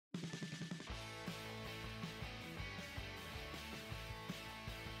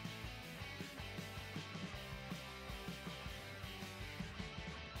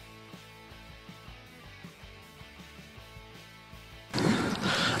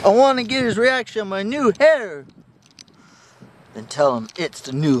I want to get his reaction on my new hair. Then tell him it's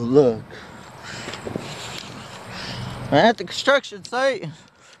the new look. I'm at the construction site.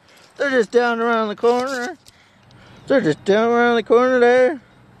 They're just down around the corner. They're just down around the corner there.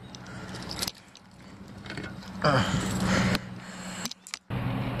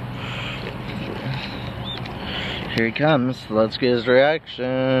 Here he comes. Let's get his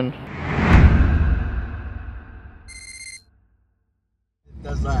reaction. It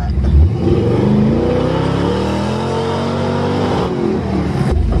does that.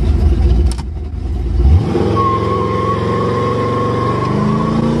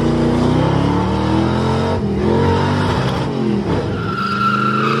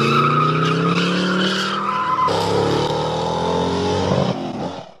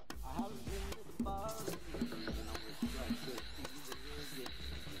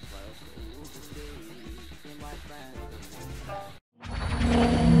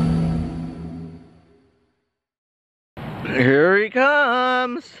 Here he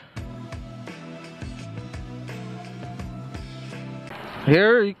comes.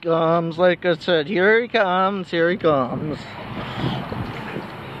 Here he comes, like I said, here he comes, here he comes.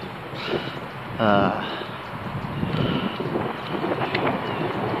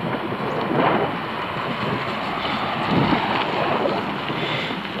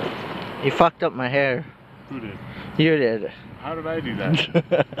 You fucked up my hair. Who did? You did. How did I do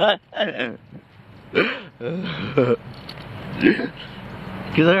that?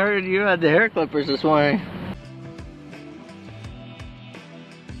 Because I heard you had the hair clippers this morning.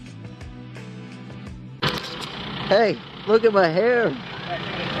 Hey, look at my hair. What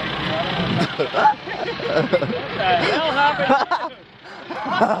the hell happened?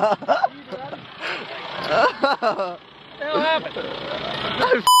 What the hell happened? I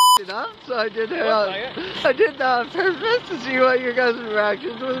f***ed it up, so I did that on purpose to see what your guys'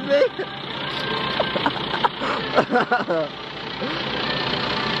 reactions would be.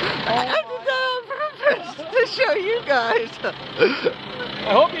 I did that on purpose to show you guys.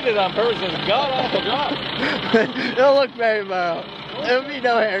 I hope you did it on purpose. It's god awful job. It'll look better tomorrow. There'll be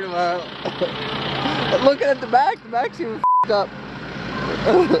no hair tomorrow. Looking at the back's even f***ed up.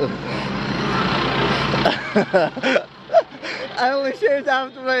 I only shaved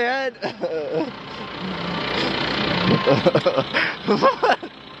half of my head.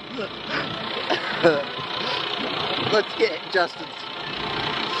 Let's get Justin's.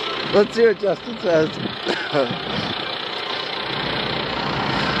 Let's see what Justin says.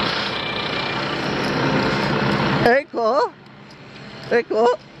 Hey, cool. Hey,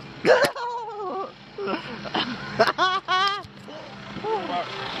 cool.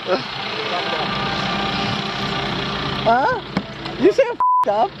 Huh? You say I'm f***ed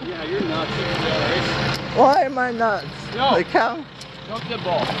up? Yeah, you're nuts. Right? Why am I nuts? No. Like how? Don't the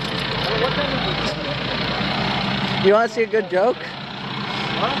ball. What time is it? You want to see a good joke?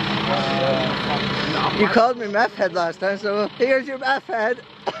 You called me meth head last time, so here's your meth head.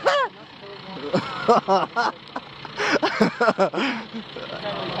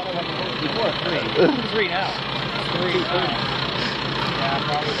 Three now. Three. Yeah,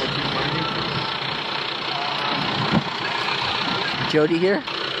 probably. Jody here.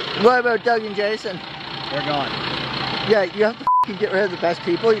 What about Doug and Jason? They're gone. Yeah, you have to f***ing get rid of the best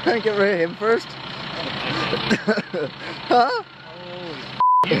people. You couldn't get rid of him first. Huh?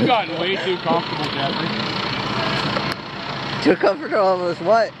 You've gotten way too comfortable, Jeffrey. Too comfortable with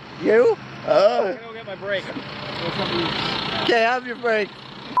what? You? I'm gonna go get my break. Okay, have your break.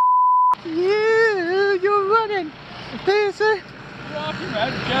 Yeah, you're running. Hey, sir. You're off your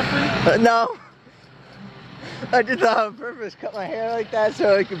head, Jeffrey. No. I did that on purpose. Cut my hair like that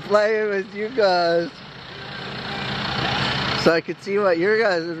so I could play with you guys. So I could see what your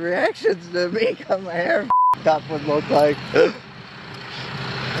guys' reactions to me cut my hair up would look like.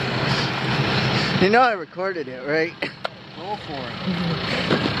 You know I recorded it, right? Go for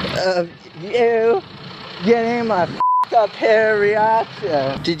it. You getting my up hair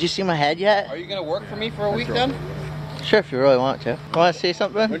reaction. Did you see my head yet? Are you gonna work for me for a week then? Sure, if you really want to. Want to see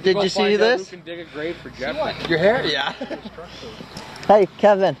something? Did you see this? Who can dig a grave for Jeffrey? Your hair? Yeah. Hey,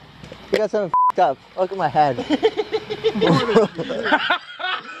 Kevin. You got something up. Look at my head.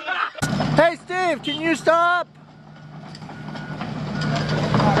 Hey, Steve, can you stop?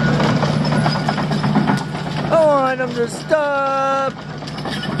 I want him to stop.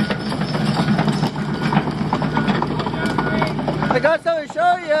 I got something to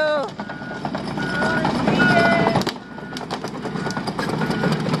show you.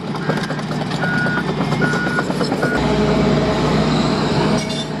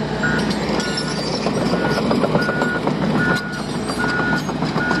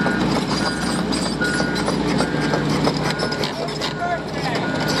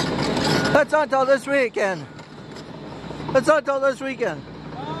 till this weekend. It's not till this weekend.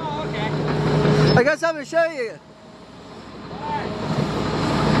 Oh, okay. I got something to show you.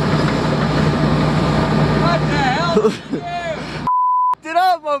 What the hell did you do? Did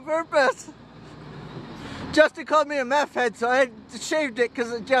up on purpose. Justin called me a meth head, so I shaved it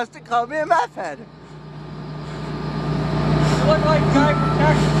because Justin called me a meth head. You look like Guy from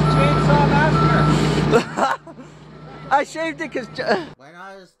Texas Chainsaw Massacre. I shaved it because when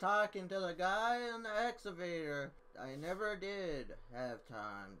I was talking to the guy in the excavator, I never did have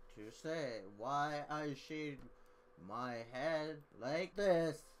time to say why I shaved my head like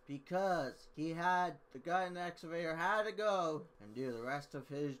this, because the guy in the excavator had to go and do the rest of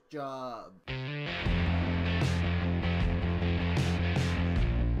his job.